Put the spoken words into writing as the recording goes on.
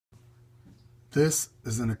This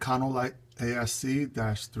is an Econolite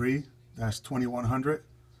Asc-3-2100.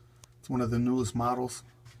 It's one of the newest models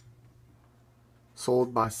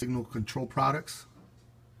sold by Signal Control Products.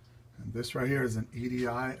 And this right here is an EDI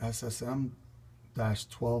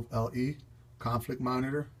SSM-12LE conflict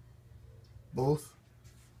monitor. Both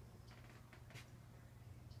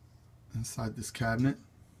inside this cabinet.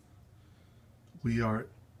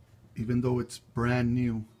 Even though it's brand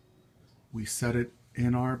new, we set it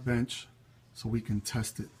in our bench so we can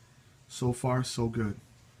test it. So far, so good.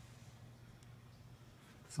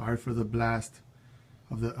 Sorry for the blast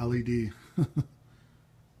of the LED.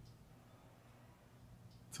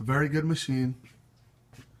 It's a very good machine,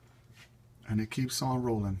 and it keeps on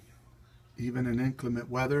rolling. Even in inclement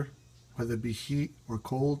weather, whether it be heat or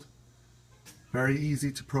cold. Very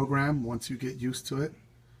easy to program once you get used to it,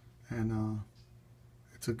 and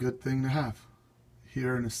it's a good thing to have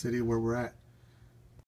here in the city where we're at.